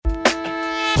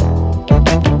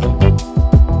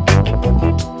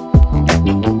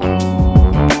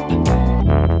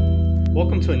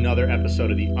Welcome to another episode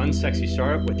of the Unsexy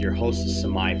Startup with your host,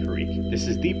 Samai Parikh. This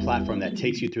is the platform that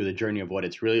takes you through the journey of what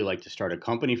it's really like to start a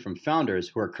company from founders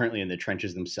who are currently in the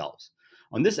trenches themselves.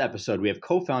 On this episode, we have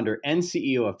co-founder and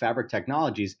CEO of Fabric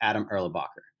Technologies, Adam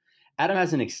Erlebacher. Adam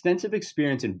has an extensive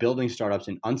experience in building startups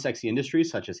in unsexy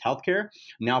industries such as healthcare,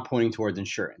 now pointing towards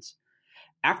insurance.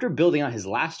 After building out his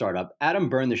last startup, Adam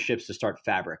burned the ships to start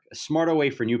Fabric, a smarter way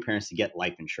for new parents to get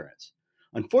life insurance.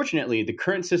 Unfortunately, the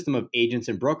current system of agents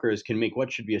and brokers can make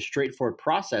what should be a straightforward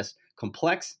process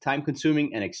complex,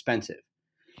 time-consuming, and expensive.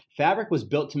 Fabric was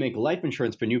built to make life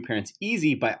insurance for new parents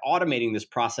easy by automating this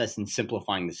process and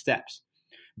simplifying the steps.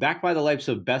 Backed by the likes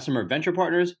of Bessemer Venture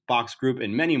Partners, Box Group,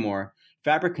 and many more,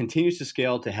 Fabric continues to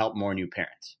scale to help more new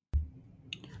parents.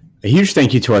 A huge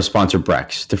thank you to our sponsor,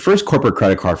 Brex, the first corporate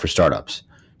credit card for startups.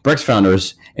 Brex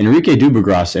founders Enrique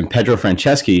Dubugras and Pedro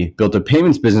Franceschi built a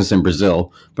payments business in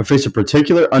Brazil, but faced a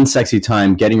particular unsexy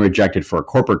time getting rejected for a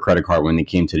corporate credit card when they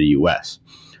came to the US.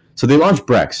 So they launched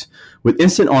Brex. With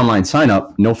instant online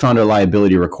sign-up, no founder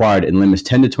liability required, and limits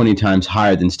 10 to 20 times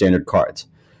higher than standard cards.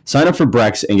 Sign up for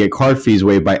Brex and get card fees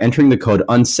waived by entering the code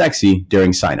UNSEXY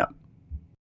during sign-up.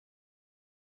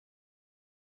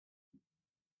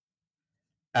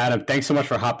 Adam, thanks so much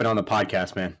for hopping on the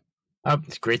podcast, man.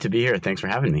 It's great to be here. Thanks for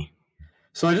having me.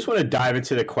 So I just want to dive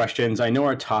into the questions. I know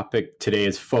our topic today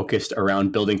is focused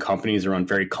around building companies around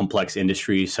very complex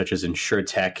industries such as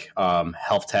insurtech,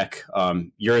 health tech.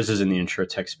 Yours is in the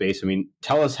insurtech space. I mean,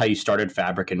 tell us how you started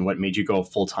Fabric and what made you go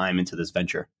full-time into this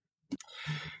venture.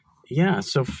 Yeah,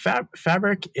 so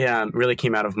Fabric really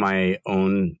came out of my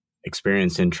own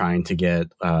experience in trying to get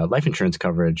life insurance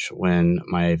coverage when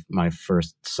my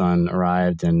first son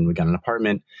arrived and we got an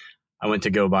apartment. I went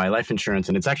to go buy life insurance,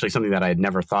 and it's actually something that I had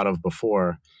never thought of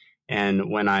before.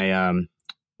 And when I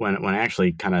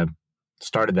actually kind of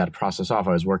started that process off,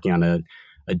 I was working on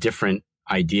a different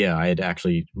idea. I had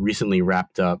actually recently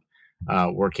wrapped up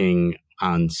working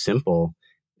on Simple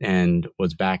and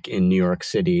was back in New York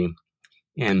City.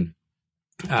 And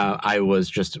I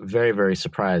was just very, very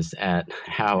surprised at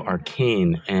how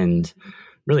arcane and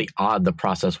really odd the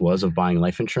process was of buying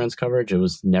life insurance coverage. It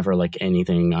was never like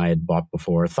anything I had bought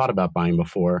before, thought about buying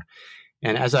before.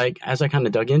 And as I kind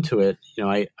of dug into it,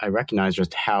 I recognized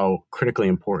just how critically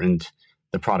important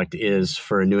the product is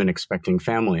for new and expecting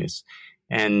families.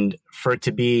 And for it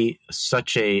to be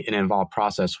such an involved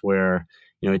process where,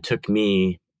 it took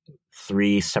me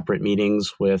 3 separate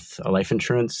meetings with a life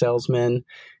insurance salesman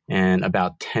and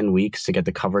about 10 weeks to get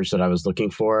the coverage that I was looking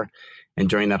for. And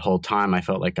during that whole time, I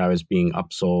felt like I was being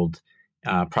upsold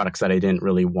products that I didn't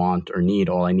really want or need.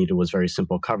 All I needed was very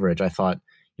simple coverage. I thought,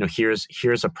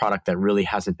 here's a product that really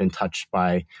hasn't been touched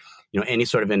by, any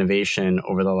sort of innovation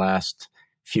over the last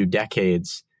few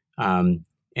decades.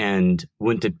 And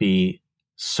wouldn't it be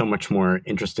so much more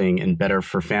interesting and better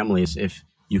for families if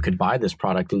you could buy this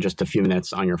product in just a few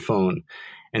minutes on your phone?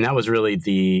 And that was really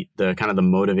the kind of the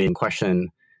motivating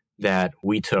question that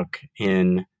we took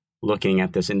in looking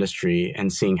at this industry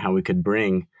and seeing how we could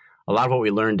bring a lot of what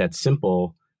we learned at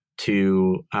Simple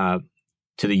to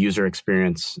the user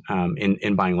experience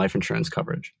in buying life insurance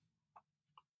coverage.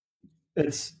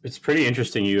 It's pretty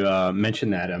interesting you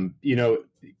mentioned that.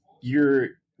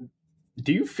 Do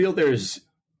you feel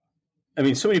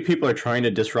so many people are trying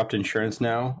to disrupt insurance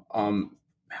now.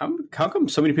 How come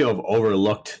so many people have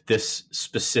overlooked this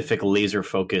specific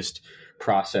laser-focused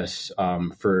process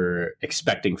for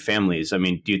expecting families? I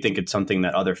mean, do you think it's something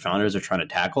that other founders are trying to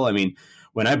tackle? I mean,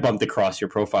 when I bumped across your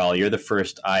profile, you're the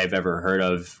first I've ever heard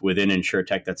of within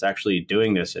insurtech that's actually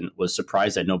doing this, and was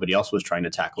surprised that nobody else was trying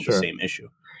to tackle the same issue.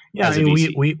 Yeah,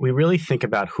 we really think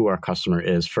about who our customer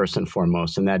is first and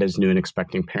foremost, and that is new and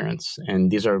expecting parents. And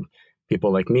these are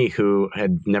people like me who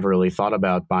had never really thought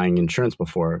about buying insurance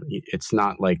before. It's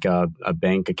not like a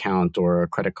bank account or a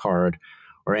credit card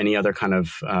or any other kind of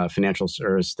financial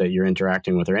service that you're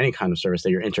interacting with, or any kind of service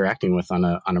that you're interacting with on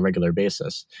a regular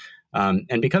basis.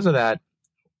 And because of that,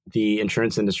 the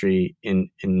insurance industry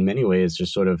in many ways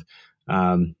just sort of,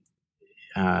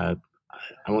 I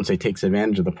won't say takes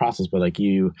advantage of the process, but like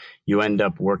you end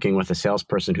up working with a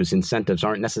salesperson whose incentives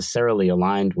aren't necessarily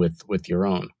aligned with your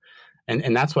own.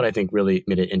 And that's what I think really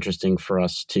made it interesting for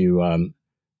us to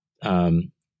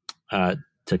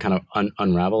kind of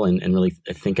unravel and really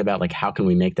think about, like, how can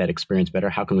we make that experience better?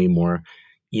 How can we more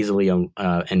easily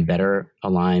and better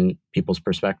align people's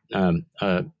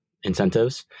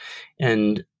incentives?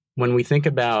 And when we think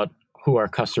about who our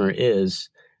customer is,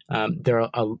 there are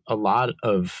a lot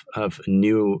of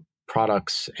new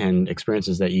products and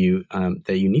experiences that you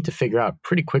need to figure out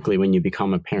pretty quickly when you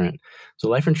become a parent. So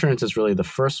life insurance is really the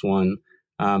first one,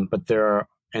 but there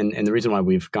and the reason why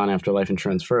we've gone after life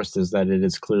insurance first is that it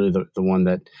is clearly the one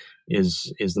that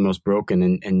is the most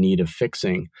broken and need of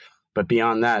fixing. But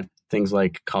beyond that, things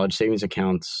like college savings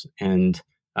accounts and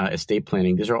estate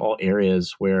planning, these are all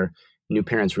areas where new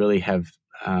parents really have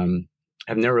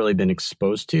never really been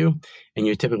exposed to, and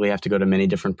you typically have to go to many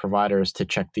different providers to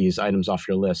check these items off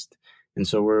your list. And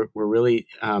so we're really,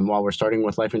 while we're starting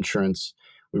with life insurance,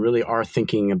 we really are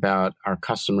thinking about our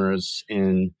customers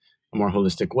in a more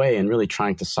holistic way and really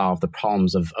trying to solve the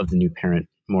problems of the new parent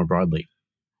more broadly.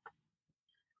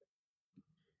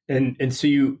 And so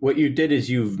what you did is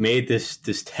you've made this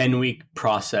 10-week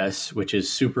process, which is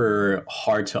super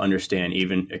hard to understand,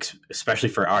 even especially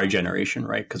for our generation,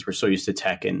 right? Because we're so used to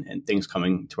tech and things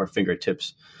coming to our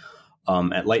fingertips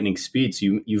at lightning speed.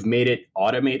 So you've made it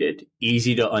automated,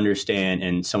 easy to understand,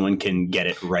 and someone can get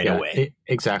it right away.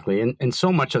 Exactly. And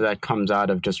so much of that comes out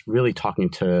of just really talking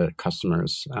to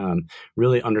customers,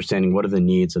 really understanding what are the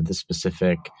needs of this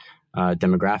specific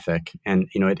demographic. And,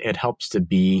 it helps to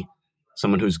be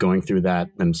someone who's going through that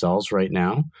themselves right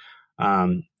now.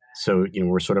 So,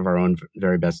 we're sort of our own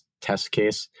very best test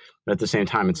case, but at the same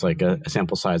time, it's like a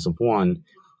sample size of one.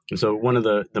 And so one of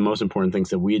the most important things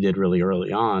that we did really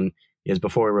early on is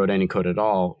before we wrote any code at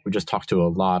all, we just talked to a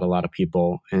lot of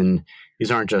people. And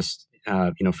these aren't just,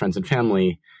 friends and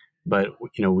family, but,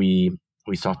 we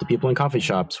talked to people in coffee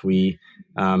shops. We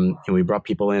brought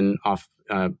people in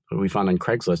we found on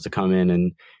Craigslist to come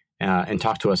in and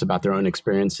talk to us about their own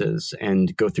experiences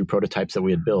and go through prototypes that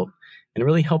we had built. And it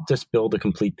really helped us build a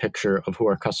complete picture of who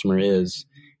our customer is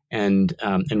and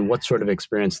what sort of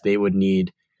experience they would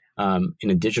need in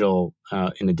a digital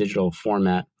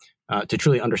format to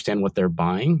truly understand what they're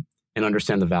buying and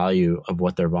understand the value of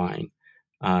what they're buying.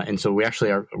 And so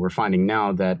we're finding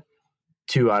now that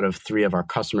 2 out of 3 of our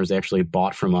customers, they actually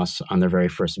bought from us on their very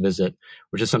first visit,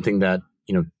 which is something that,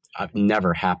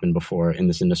 never happened before in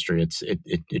this industry.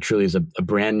 It truly is a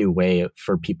brand new way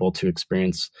for people to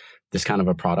experience this kind of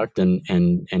a product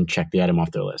and check the item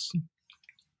off their list.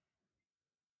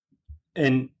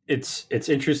 And it's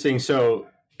interesting. So,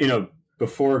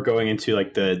 before going into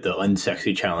like the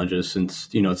unsexy challenges, since,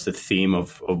 it's the theme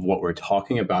of what we're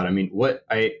talking about. I mean, what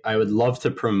I would love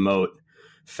to promote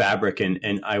Fabric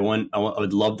and I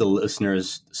would love the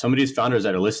listeners, some of these founders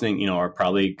that are listening, are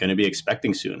probably going to be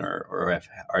expecting soon or have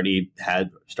already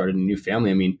started a new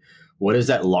family. I mean, what is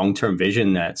that long-term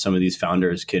vision that some of these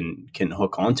founders can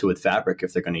hook onto with Fabric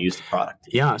if they're going to use the product?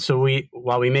 Yeah. So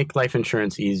while we make life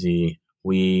insurance easy,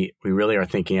 we really are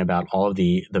thinking about all of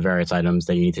the various items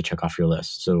that you need to check off your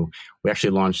list. So we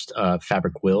actually launched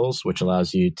Fabric Wills, which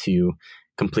allows you to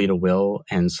complete a will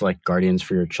and select guardians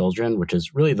for your children, which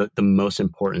is really the most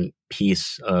important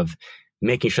piece of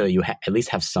making sure that you at least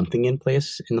have something in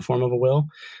place in the form of a will.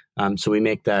 So we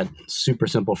make that super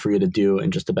simple for you to do in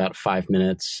just about 5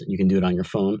 minutes. You can do it on your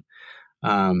phone.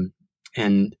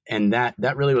 And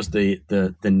that really was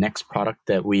the next product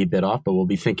that we bit off, but we'll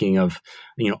be thinking of,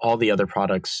 all the other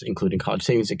products, including college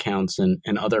savings accounts and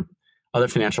other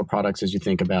financial products as you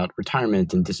think about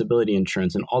retirement and disability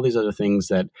insurance and all these other things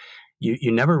that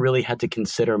you never really had to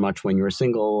consider much when you were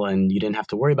single and you didn't have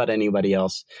to worry about anybody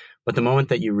else. But the moment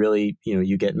that you really,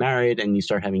 you get married and you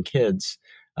start having kids,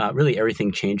 really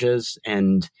everything changes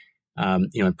and,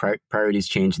 priorities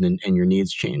change and your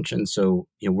needs change. And so,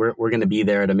 we're going to be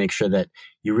there to make sure that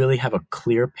you really have a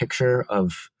clear picture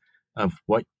of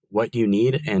what you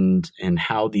need and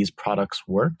how these products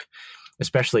work,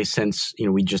 especially since,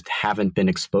 we just haven't been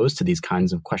exposed to these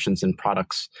kinds of questions and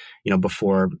products,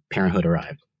 before parenthood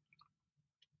arrived.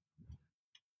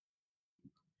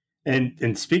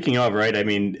 And speaking of, right, I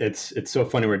mean, it's so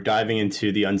funny. We're diving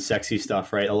into the unsexy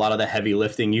stuff, right? A lot of the heavy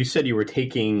lifting. You said you were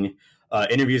taking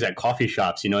interviews at coffee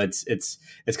shops. It's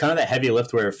kind of that heavy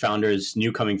lift where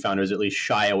new coming founders at least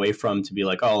shy away from, to be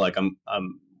like, oh, like I'm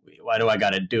why do I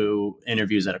got to do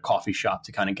interviews at a coffee shop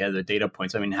to kind of gather data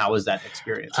points? I mean, how was that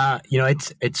experience?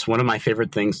 It's one of my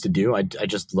favorite things to do. I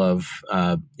just love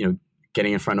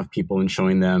getting in front of people and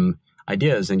showing them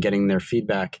ideas and getting their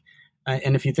feedback.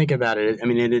 And if you think about it, I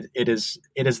mean, it is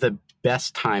the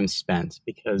best time spent,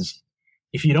 because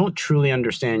if you don't truly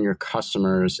understand your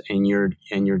customers and you're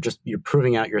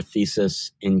proving out your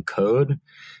thesis in code,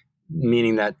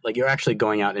 meaning that like you're actually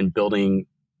going out and building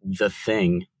the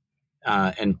thing,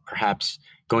 and perhaps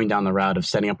going down the route of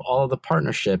setting up all of the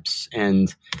partnerships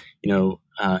and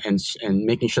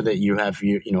making sure that you have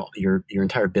your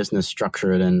entire business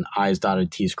structured and I's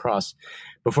dotted, T's crossed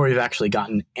before you've actually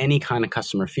gotten any kind of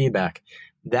customer feedback.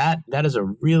 That is a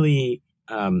really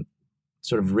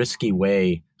sort of risky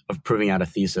way of proving out a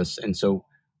thesis. And so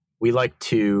we like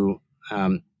to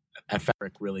at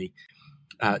Fabric really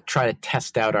try to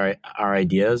test out our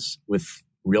ideas with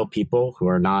real people who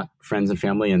are not friends and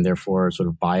family and therefore sort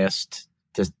of biased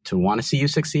to want to see you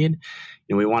succeed.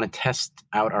 We want to test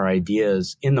out our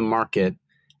ideas in the market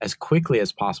as quickly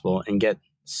as possible and get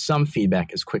some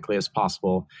feedback as quickly as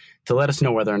possible to let us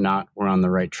know whether or not we're on the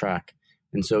right track.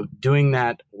 And so doing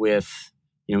that with,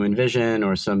 Envision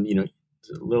or some,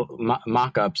 little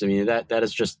mock-ups, I mean, that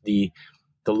is just the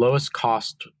lowest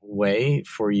cost way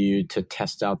for you to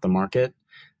test out the market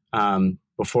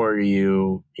before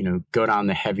you go down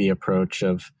the heavy approach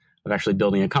of actually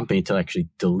building a company to actually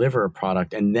deliver a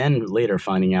product and then later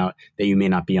finding out that you may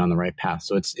not be on the right path.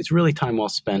 So it's really time well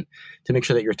spent to make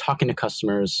sure that you're talking to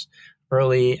customers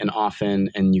early and often,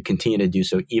 and you continue to do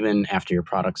so even after your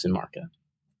product's in market.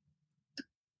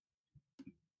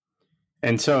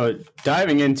 And so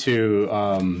diving into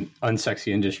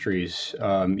Unsexy Industries,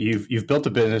 you've built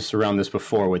a business around this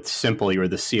before with Simple. You were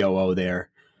the COO there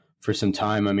for some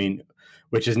time. I mean,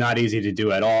 which is not easy to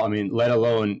do at all. I mean, let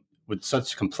alone with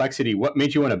such complexity. What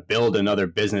made you want to build another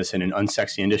business in an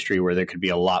unsexy industry where there could be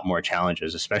a lot more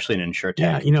challenges, especially in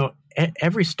insurtech? Yeah,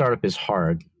 every startup is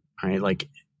hard, right? Like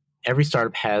every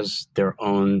startup has their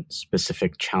own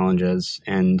specific challenges,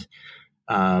 and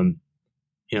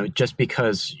just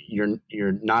because you're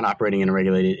not operating in a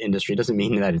regulated industry doesn't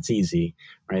mean that it's easy,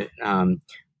 right?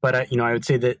 But I would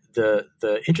say that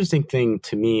the interesting thing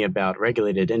to me about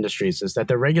regulated industries is that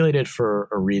they're regulated for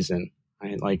a reason,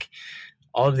 right? Like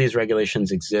all of these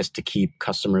regulations exist to keep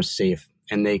customers safe,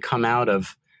 and they come out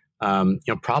of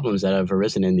problems that have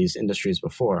arisen in these industries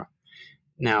before.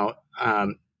 Now,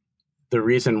 the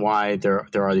reason why there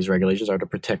are these regulations are to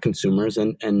protect consumers,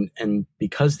 and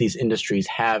because these industries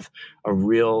have a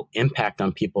real impact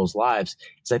on people's lives,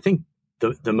 is I think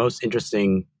the most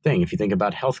interesting thing. If you think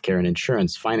about healthcare and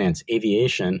insurance, finance,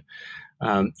 aviation,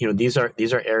 these are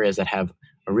areas that have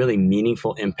a really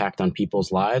meaningful impact on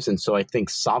people's lives. And so I think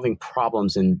solving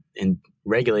problems in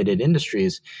regulated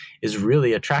industries is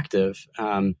really attractive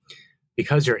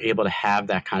because you're able to have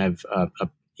that kind of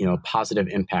positive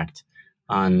impact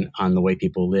on the way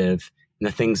people live and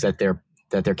the things that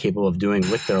they're capable of doing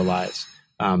with their lives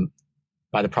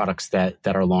by the products that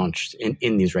are launched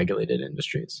in these regulated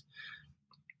industries.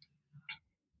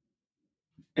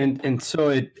 And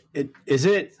so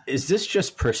is this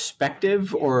just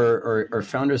perspective, or are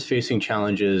founders facing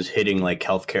challenges hitting like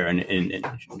healthcare and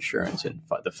insurance and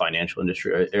the financial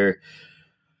industry, or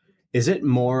is it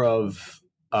more of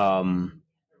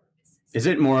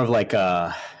like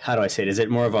a, how do I say it? Is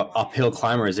it more of an uphill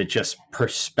climb, or is it just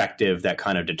perspective that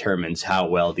kind of determines how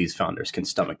well these founders can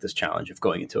stomach this challenge of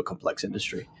going into a complex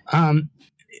industry?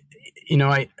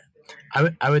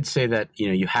 I would say that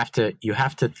you have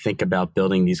to think about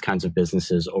building these kinds of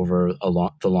businesses over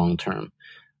the long term.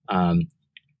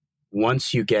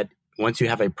 Once you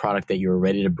have a product that you're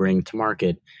ready to bring to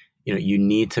market, you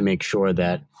need to make sure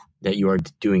that you are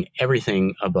doing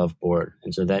everything above board,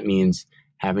 and so that means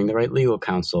having the right legal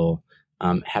counsel,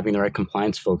 having the right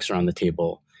compliance folks around the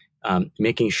table,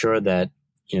 making sure that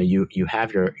you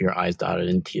have your I's dotted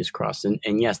and T's crossed, and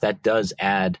yes, that does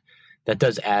add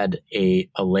a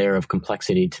layer of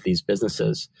complexity to these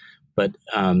businesses. But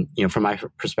from my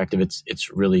perspective, it's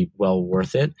really well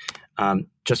worth it.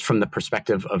 Just from the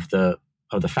perspective of the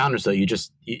founders, though, you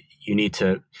need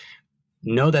to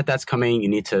know that that's coming. You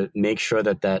need to make sure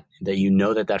that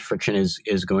that friction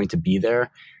is going to be there.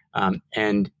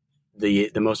 And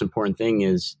the most important thing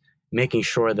is making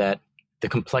sure that the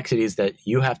complexities that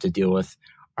you have to deal with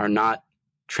are not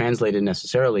translated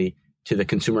necessarily to the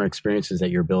consumer experiences that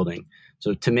you're building.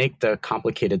 So to make the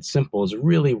complicated simple is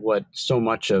really what so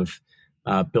much of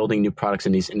building new products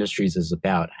in these industries is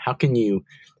about. How can you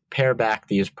pare back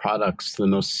these products to the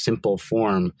most simple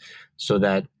form so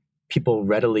that people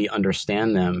readily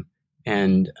understand them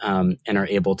and are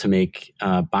able to make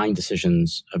buying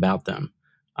decisions about them?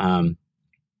 A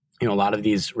lot of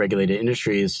these regulated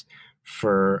industries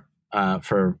for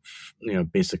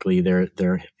basically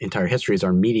their entire histories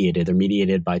are mediated. They're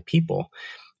mediated by people,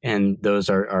 and those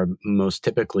are most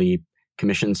typically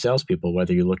commissioned salespeople.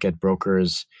 Whether you look at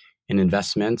brokers in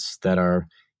investments that are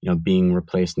being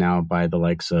replaced now by the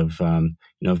likes of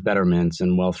Betterments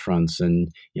and Wealthfronts and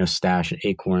Stash and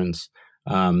Acorns,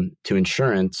 to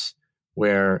insurance,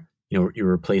 where you're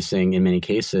replacing in many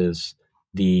cases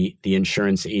the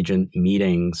insurance agent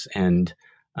meetings, and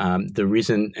the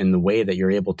reason and the way that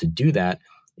you're able to do that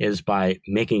is by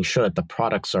making sure that the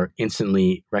products are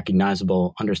instantly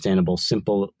recognizable, understandable,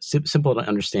 simple to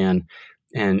understand,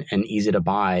 and easy to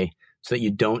buy, so that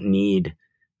you don't need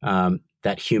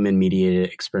that human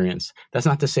mediated experience. That's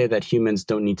not to say that humans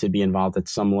don't need to be involved at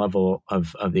some level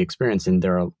of the experience. And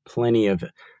there are plenty of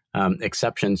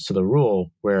exceptions to the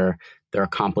rule where there are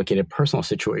complicated personal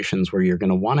situations where you're going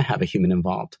to want to have a human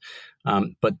involved.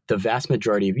 But the vast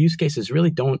majority of use cases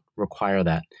really don't require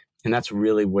that. And that's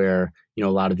really where, a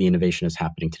lot of the innovation is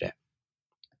happening today.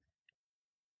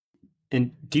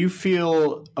 And do you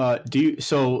feel,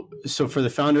 so for the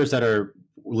founders that are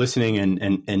listening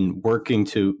and working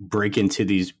to break into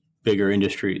these bigger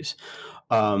industries,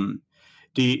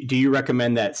 do you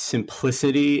recommend that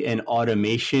simplicity and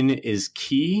automation is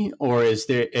key, or is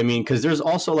there, because there's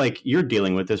also, like, you're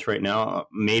dealing with this right now,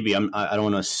 maybe I don't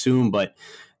want to assume, but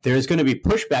there's going to be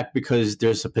pushback because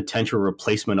there's a potential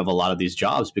replacement of a lot of these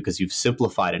jobs because you've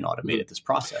simplified and automated this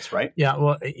process, right? Yeah,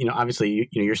 well, obviously,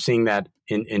 you're seeing that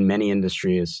in many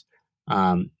industries,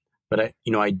 but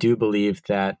I do believe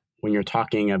that when you're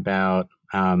talking about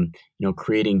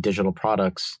creating digital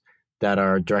products that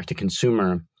are direct to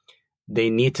consumer, they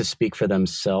need to speak for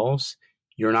themselves.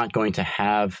 You're not going to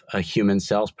have a human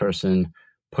salesperson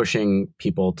pushing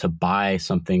people to buy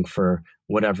something for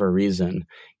whatever reason.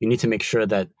 You need to make sure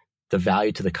that the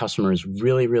value to the customer is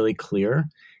really, really clear.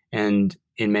 And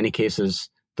in many cases,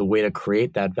 the way to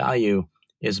create that value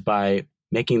is by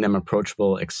making them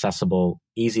approachable, accessible,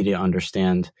 easy to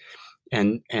understand.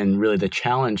 And really the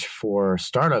challenge for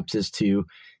startups is to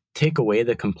take away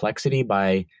the complexity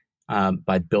by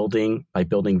building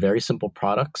very simple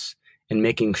products and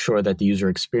making sure that the user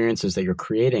experiences that you're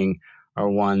creating are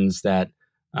ones that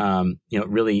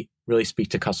really speak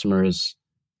to customers'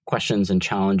 questions and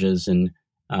challenges and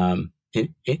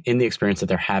in the experience that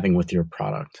they're having with your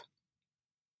product.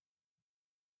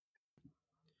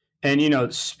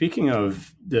 And speaking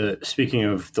of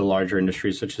the larger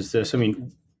industries such as this,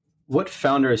 what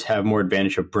founders have more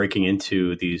advantage of breaking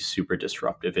into these super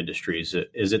disruptive industries?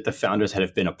 Is it the founders that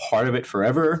have been a part of it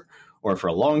forever or for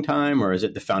a long time, or is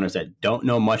it the founders that don't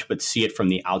know much but see it from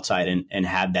the outside and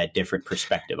have that different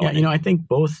perspective on it? I think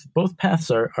both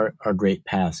paths are great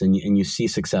paths, and you see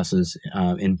successes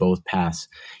in both paths.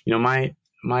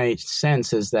 My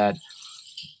sense is that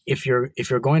if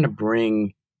you're going to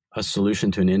bring a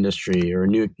solution to an industry or a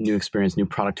new experience, new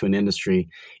product to an industry,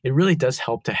 it really does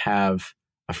help to have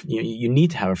you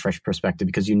need to have a fresh perspective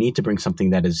because you need to bring something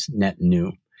that is net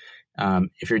new.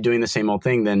 If you're doing the same old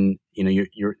thing, then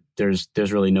there's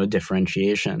really no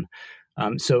differentiation.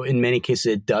 So in many cases,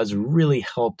 it does really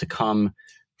help to come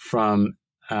from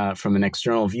an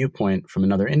external viewpoint, from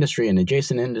another industry, an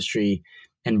adjacent industry,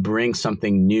 and bring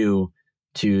something new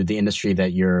to the industry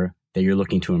that you're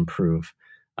looking to improve.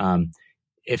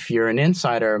 If you're an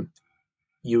insider,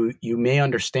 you may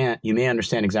understand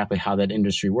exactly how that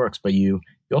industry works, but you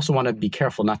also want to be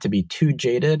careful not to be too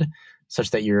jaded,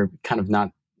 such that you're kind of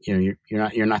not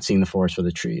you're not seeing the forest for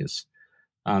the trees.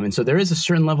 And so there is a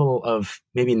certain level of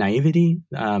maybe naivety,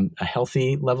 a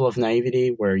healthy level of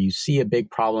naivety, where you see a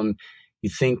big problem, you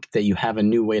think that you have a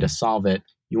new way to solve it,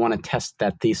 you want to test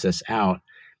that thesis out.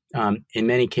 In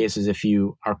many cases, if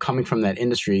you are coming from that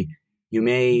industry, you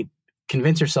may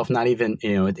convince yourself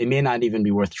it may not even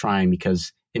be worth trying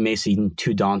because it may seem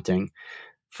too daunting.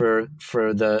 For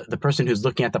the person who's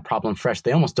looking at the problem fresh,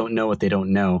 they almost don't know what they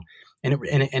don't know. And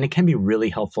it can be really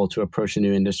helpful to approach a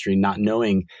new industry not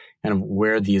knowing kind of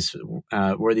where these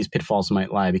pitfalls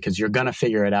might lie, because you're going to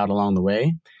figure it out along the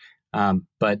way.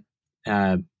 But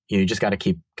you just got to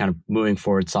keep kind of moving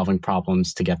forward, solving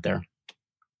problems to get there.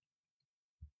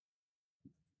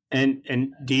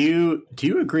 And do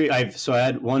you agree? I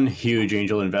had one huge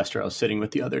angel investor I was sitting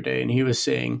with the other day, and he was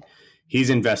saying he's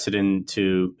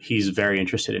very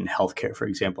interested in healthcare, for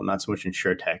example, not so much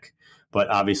insurtech, but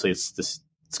obviously it's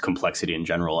complexity in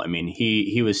general.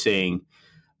 He was saying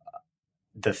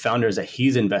the founders that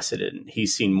he's invested in,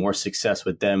 he's seen more success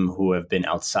with them who have been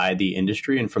outside the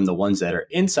industry, and from the ones that are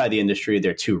inside the industry,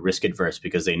 they're too risk adverse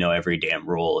because they know every damn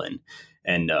rule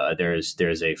and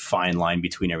there's a fine line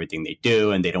between everything they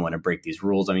do, and they don't want to break these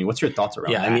rules. What's your thoughts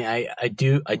around that? I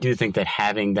do think that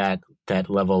having that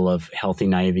level of healthy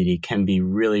naivety can be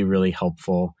really, really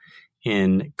helpful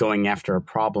in going after a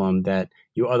problem that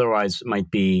you otherwise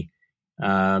might be.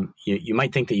 You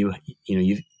might think that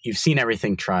you've seen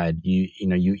everything tried.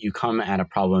 You come at a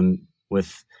problem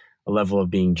with a level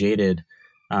of being jaded,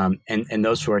 and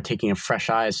those who are taking a fresh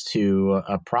eyes to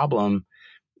a problem,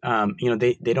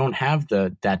 they don't have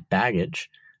that baggage,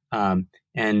 and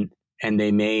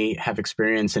they may have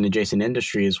experience in adjacent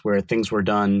industries where things were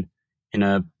done in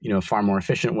a far more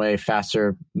efficient way,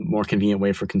 faster, more convenient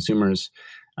way for consumers,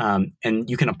 and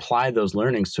you can apply those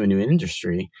learnings to a new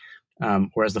industry.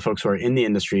 Whereas the folks who are in the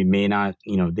industry may not,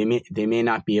 they may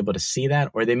not be able to see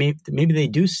that, or maybe they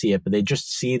do see it, but they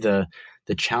just see the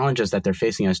challenges that they're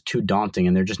facing as too daunting,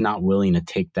 and they're just not willing to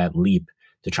take that leap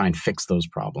to try and fix those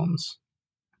problems.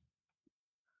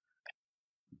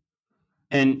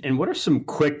 And what are some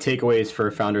quick takeaways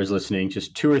for founders listening?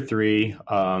 Just two or three.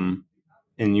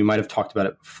 And you might have talked about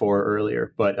it before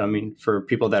earlier, but I mean, for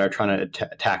people that are trying to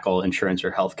tackle insurance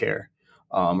or healthcare,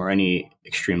 or any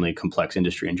extremely complex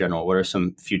industry in general, what are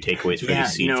some few takeaways for these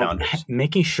seed founders?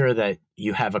 Making sure that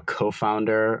you have a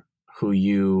co-founder who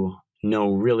you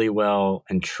know really well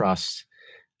and trust,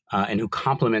 and who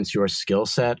complements your skill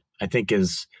set, I think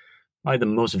is probably the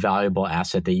most valuable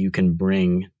asset that you can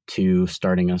bring to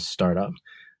starting a startup.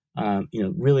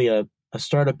 Really a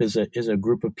startup is a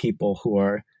group of people who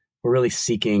are really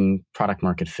seeking product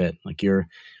market fit. Like you're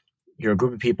a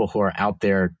group of people who are out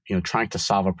there, trying to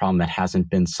solve a problem that hasn't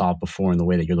been solved before in the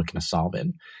way that you're looking to solve it,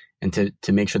 and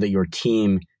to make sure that your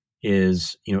team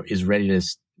is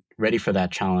ready for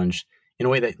that challenge in a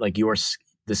way that like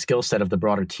the skill set of the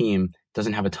broader team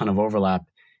doesn't have a ton of overlap,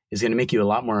 is going to make you a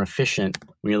lot more efficient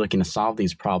when you're looking to solve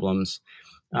these problems.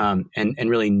 And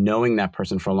really knowing that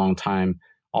person for a long time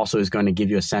also is going to give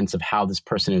you a sense of how this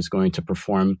person is going to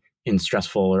perform in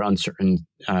stressful or uncertain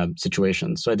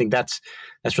situations. So I think that's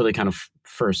really kind of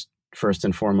first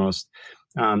and foremost.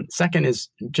 Second is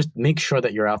just make sure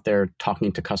that you're out there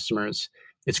talking to customers.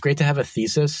 It's great to have a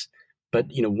thesis, but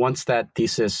once that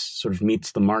thesis sort of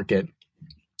meets the market,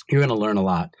 you're going to learn a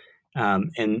lot.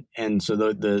 And so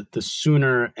the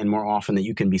sooner and more often that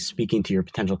you can be speaking to your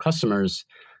potential customers,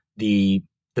 the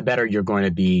better you're going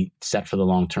to be set for the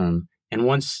long term. And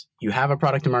once you have a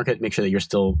product to market, make sure that you're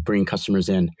still bringing customers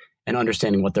in and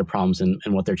understanding what their problems and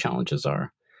what their challenges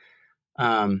are.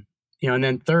 And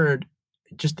then third,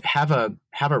 just have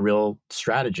a real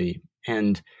strategy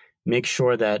and make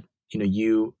sure that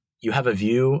you have a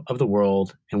view of the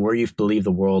world and where you believe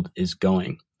the world is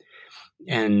going.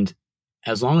 And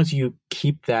as long as you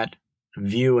keep that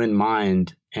view in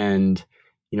mind and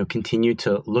continue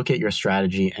to look at your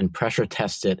strategy and pressure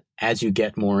test it as you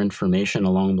get more information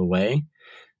along the way,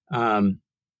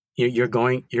 you're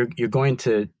going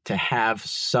to have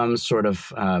some sort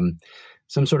of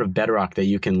bedrock that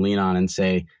you can lean on and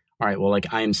say, all right, well,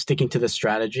 like I am sticking to this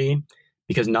strategy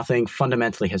because nothing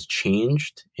fundamentally has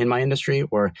changed in my industry.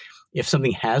 Or if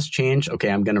something has changed, okay,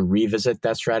 I'm going to revisit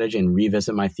that strategy and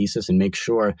revisit my thesis and make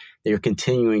sure that you're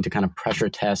continuing to kind of pressure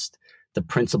test the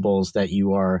principles that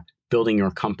you are building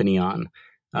your company on.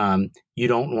 You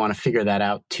don't want to figure that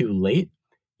out too late.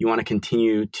 You want to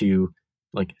continue to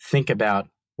like think about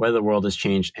whether the world has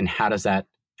changed and how does that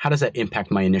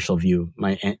impact my initial view,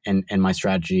 and my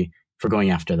strategy for going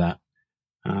after that.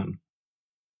 I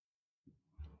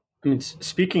mean,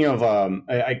 speaking of,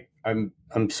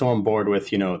 I'm so on board with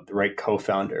the right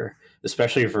co-founder,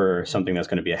 especially for something that's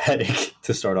going to be a headache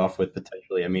to start off with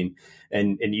potentially. I mean,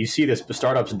 and you see this,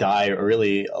 startups die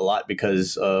really a lot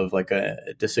because of like a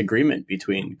disagreement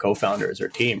between co-founders or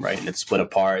team, right? And it's split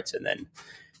apart, and then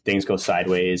things go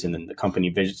sideways, and then the company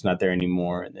vision's not there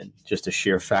anymore, and then just a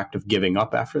sheer fact of giving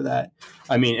up after that.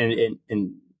 I mean,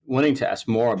 and wanting to ask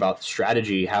more about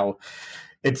strategy, how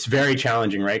it's very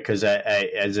challenging, right? Because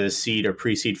as a seed or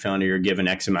pre-seed founder, you're given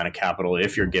X amount of capital,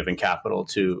 if you're given capital,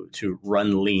 to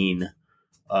run lean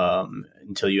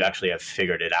until you actually have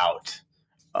figured it out.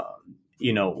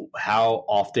 How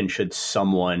often should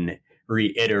someone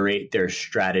reiterate their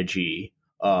strategy,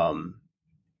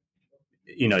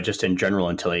 just in general,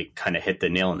 until they kind of hit the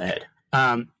nail on the head?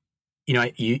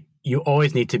 You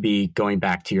always need to be going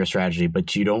back to your strategy,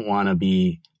 but you don't want to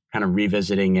be kind of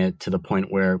revisiting it to the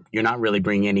point where you're not really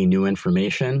bringing any new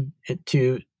information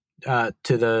to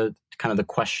the kind of the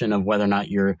question of whether or not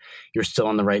you're still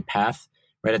on the right path.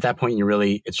 Right at that point,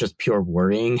 it's just pure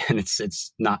worrying, and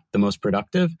it's not the most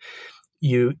productive.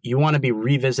 You want to be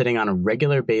revisiting on a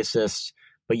regular basis,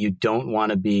 but you don't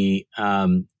want to be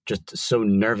just so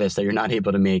nervous that you're not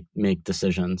able to make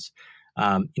decisions.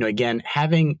 Again,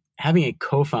 having a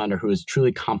co-founder who is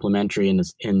truly complementary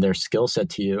in their skill set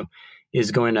to you is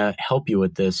going to help you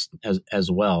with this as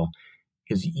well,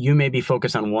 because you may be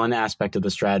focused on one aspect of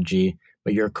the strategy,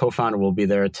 but your co-founder will be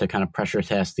there to kind of pressure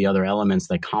test the other elements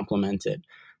that complement it.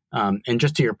 And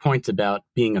just to your point about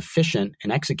being efficient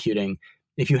and executing,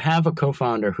 if you have a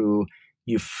co-founder who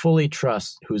you fully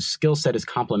trust, whose skill set is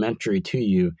complementary to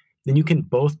you, then you can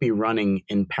both be running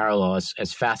in parallel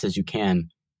as fast as you can,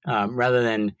 rather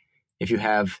than if you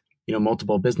have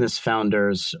multiple business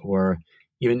founders or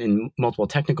even in multiple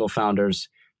technical founders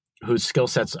whose skill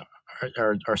sets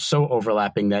are so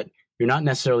overlapping that you're not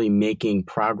necessarily making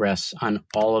progress on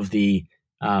all of the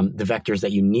the vectors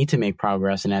that you need to make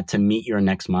progress and at to meet your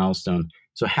next milestone.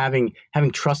 So having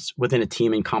trust within a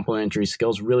team and complementary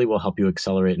skills really will help you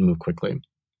accelerate and move quickly.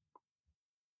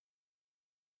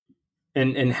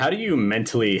 And how do you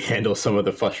mentally handle some of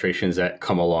the frustrations that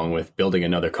come along with building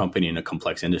another company in a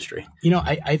complex industry?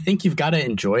 I think you've got to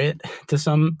enjoy it to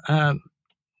some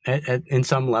in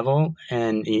some level,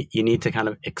 and you need to kind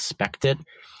of expect it.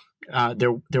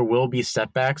 There will be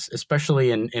setbacks,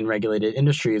 especially in regulated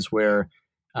industries where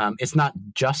it's not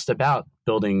just about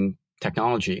building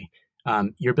technology.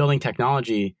 You're building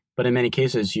technology, but in many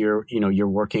cases, you're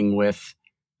working with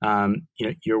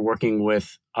you're working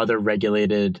with other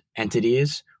regulated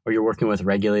entities, or you're working with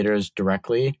regulators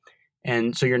directly,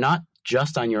 and so you're not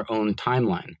just on your own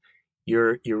timeline.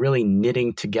 You're really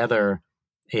knitting together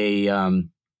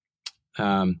an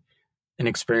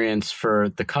experience for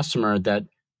the customer that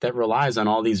relies on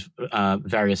all these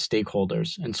various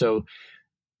stakeholders, and so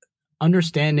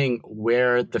understanding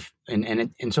where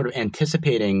and sort of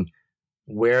anticipating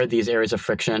where these areas of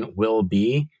friction will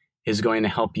be is going to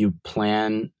help you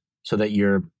plan so that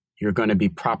you're going to be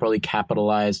properly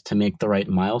capitalized to make the right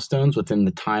milestones within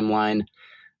the timeline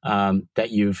that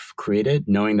you've created,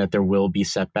 knowing that there will be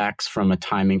setbacks from a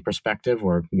timing perspective,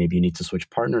 or maybe you need to switch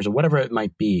partners or whatever it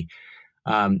might be.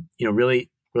 Really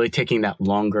taking that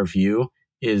longer view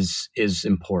is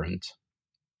important.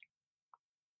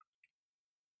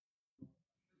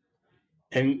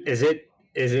 And is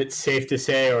it safe to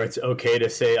say, or it's okay to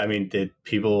say, I mean, did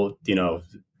people,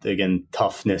 again,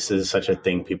 toughness is such a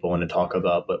thing people want to talk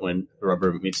about, but when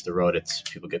rubber meets the road,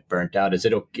 people get burnt out. Is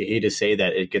it okay to say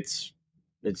that it's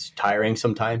tiring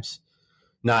sometimes?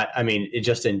 Not, I mean, it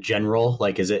just in general,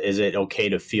 like, is it okay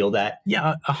to feel that?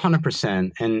 Yeah,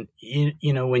 100%. And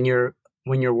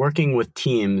when you're working with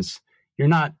teams, you're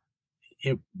not,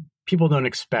 people don't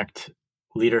expect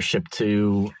leadership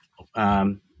to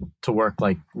work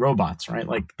like robots, right?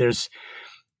 Like there's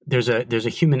a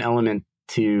human element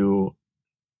to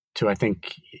I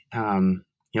think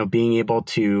being able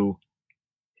to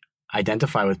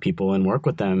identify with people and work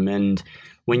with them. And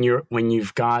when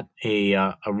you've got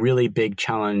a really big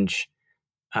challenge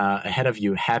ahead of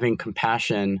you, having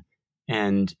compassion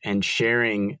and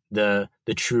sharing the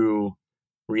true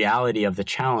reality of the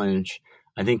challenge,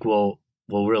 I think will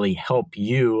really help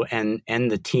you and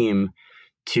the team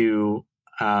to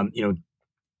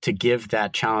to give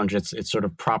that challenge its sort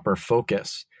of proper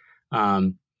focus.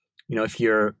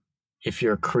 If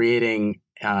you're creating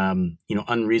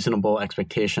unreasonable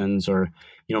expectations or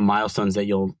milestones that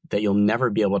you'll never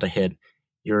be able to hit,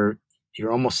 you're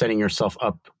almost setting yourself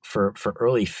up for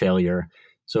early failure.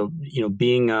 So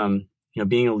being a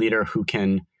leader who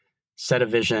can set a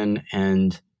vision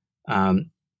and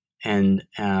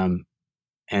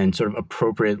sort of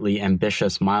appropriately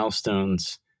ambitious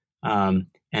milestones,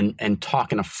 and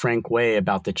talk in a frank way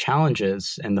about the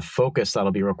challenges and the focus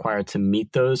that'll be required to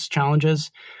meet those challenges,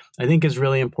 I think is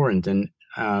really important. And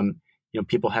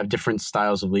people have different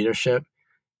styles of leadership,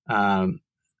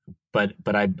 but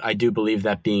I do believe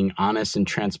that being honest and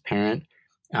transparent,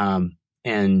 and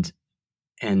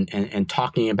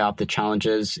talking about the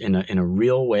challenges in a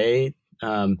real way,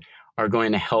 are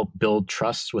going to help build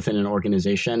trust within an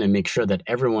organization and make sure that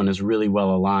everyone is really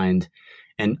well aligned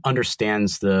and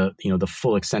understands the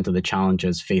full extent of the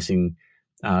challenges facing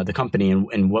the company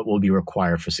and what will be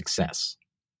required for success.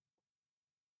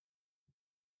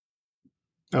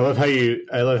 I love how you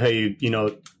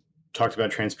talked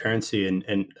about transparency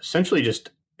and essentially just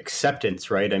acceptance,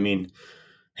 right? I mean,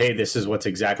 hey, this is what's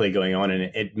exactly going on, and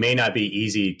it may not be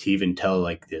easy to even tell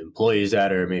like the employees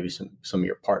that, or maybe some of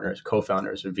your partners,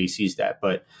 co-founders, or VCs that,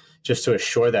 but just to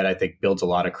assure that, I think builds a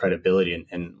lot of credibility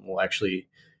and will actually,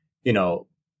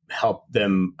 help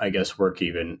them, I guess, work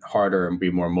even harder and be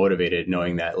more motivated,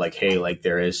 knowing that like, hey, like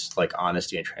there is like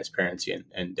honesty and transparency,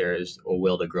 and there is a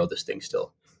will to grow this thing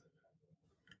still.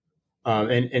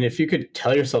 And if you could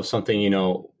tell yourself something,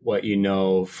 what you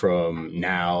know from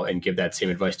now, and give that same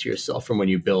advice to yourself from when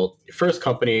you built your first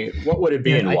company, what would it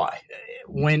be, and why?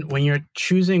 When you're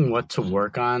choosing what to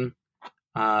work on,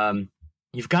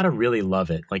 you've got to really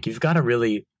love it. Like you've got to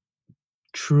really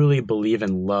truly believe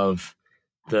and love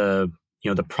the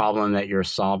problem that you're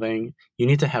solving. You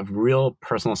need to have real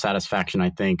personal satisfaction, I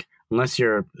think, unless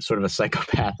you're sort of a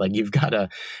psychopath. Like you've got to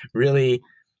really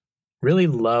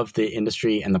love the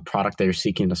industry and the product that you're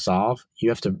seeking to solve. You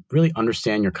have to really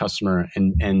understand your customer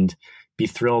and be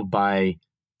thrilled by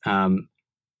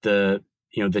the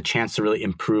chance to really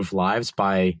improve lives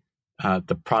by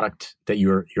the product that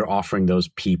you're offering those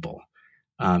people.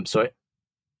 So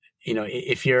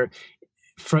if you're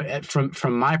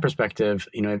from my perspective,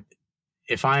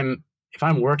 if I'm if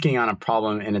I'm working on a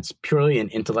problem and it's purely an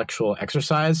intellectual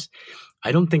exercise,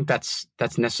 I don't think that's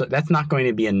not going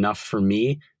to be enough for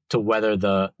me to weather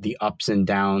the ups and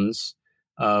downs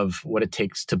of what it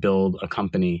takes to build a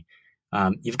company.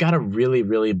 You've got to really,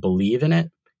 really believe in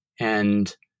it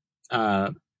and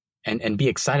be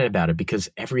excited about it, because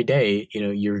every day,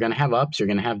 you're going to have ups, you're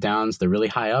going to have downs, the really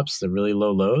high ups, the really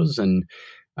low lows, and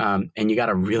you got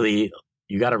to really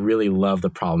love the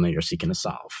problem that you're seeking to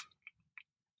solve.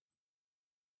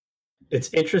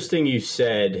 It's interesting you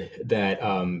said that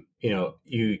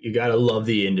you got to love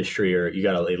the industry, or you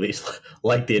got to at least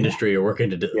like the industry you're working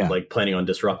to like planning on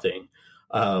disrupting.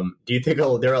 Do you think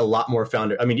there are a lot more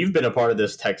founders? I mean, you've been a part of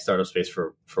this tech startup space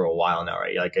for a while now,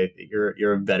 right? Like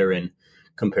you're a veteran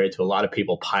compared to a lot of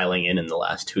people piling in the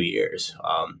last 2 years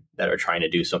that are trying to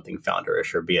do something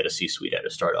founderish or be at a C-suite at a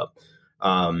startup.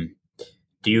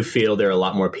 Do you feel there are a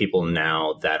lot more people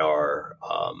now that are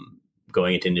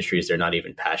going into industries they're not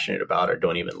even passionate about or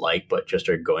don't even like, but just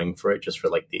are going for it just for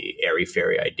like the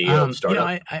airy-fairy idea of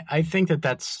startup? I think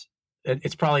it's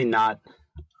probably not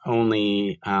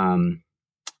only an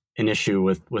issue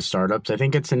with startups. I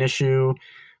think it's an issue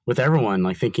with everyone,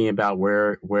 like thinking about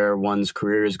where one's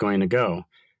career is going to go.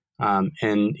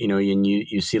 And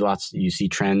you see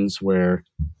trends where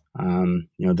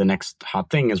the next hot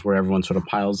thing is where everyone sort of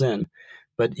piles in.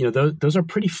 But those are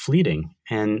pretty fleeting,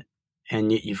 and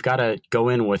you've got to go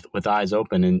in with eyes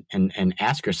open and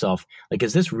ask yourself, like,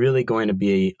 is this really going to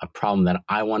be a problem that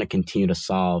I want to continue to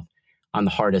solve on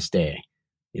the hardest day?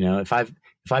 If I've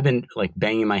been like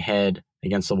banging my head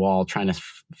against the wall trying to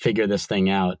figure this thing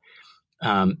out,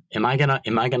 am I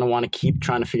gonna want to keep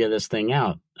trying to figure this thing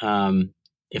out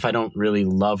if I don't really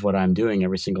love what I'm doing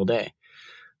every single day?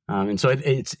 And so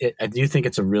I do think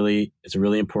it's a really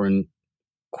important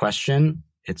question.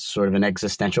 It's sort of an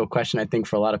existential question, I think,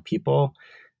 for a lot of people.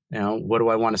 What do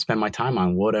I want to spend my time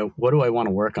on? What do I want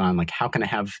to work on? Like, how can I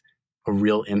have a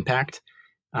real impact?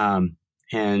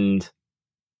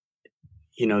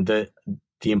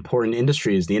 The important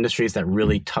industries, the industries that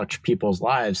really touch people's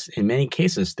lives, in many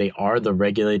cases, they are the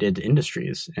regulated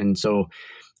industries. And so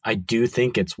I do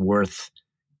think it's worth,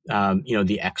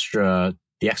 the extra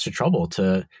trouble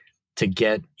to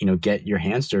get your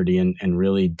hands dirty and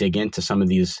really dig into some of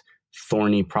these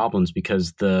thorny problems,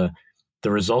 because the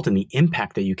result and the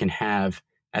impact that you can have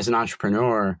as an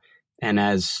entrepreneur and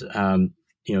as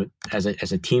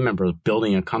a team member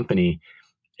building a company,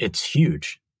 it's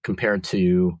huge compared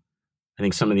to, I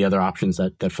think, some of the other options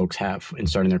that folks have in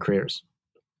starting their careers.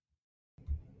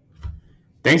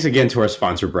 Thanks again to our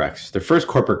sponsor, Brex, the first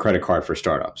corporate credit card for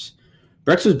startups.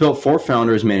 Brex was built for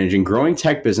founders managing growing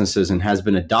tech businesses and has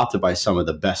been adopted by some of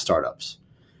the best startups.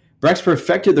 Brex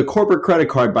perfected the corporate credit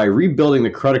card by rebuilding the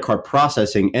credit card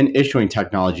processing and issuing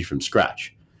technology from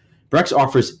scratch. Brex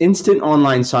offers instant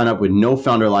online sign-up with no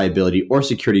founder liability or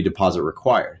security deposit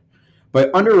required.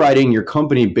 By underwriting your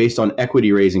company based on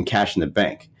equity raise and cash in the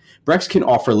bank, Brex can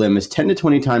offer limits 10 to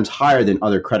 20 times higher than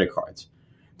other credit cards.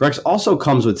 Brex also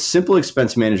comes with simple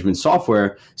expense management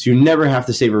software, so you never have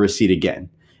to save a receipt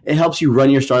again. It helps you run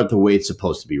your startup the way it's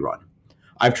supposed to be run.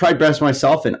 I've tried Brex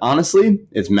myself, and honestly,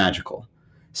 it's magical.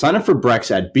 Sign up for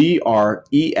Brex at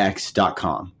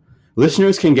brex.com.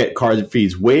 Listeners can get card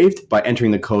fees waived by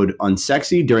entering the code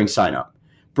Unsexy during sign-up.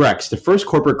 Brex, the first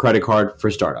corporate credit card for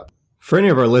startup. For any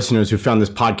of our listeners who found this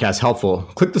podcast helpful,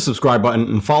 click the subscribe button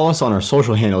and follow us on our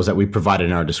social handles that we provided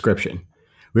in our description.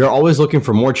 We are always looking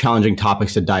for more challenging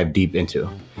topics to dive deep into.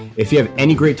 If you have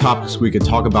any great topics we could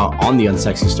talk about on the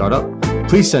Unsexy Startup,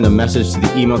 please send a message to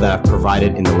the email that I've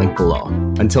provided in the link below.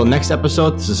 Until next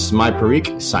episode, this is Samai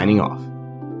Parikh signing off.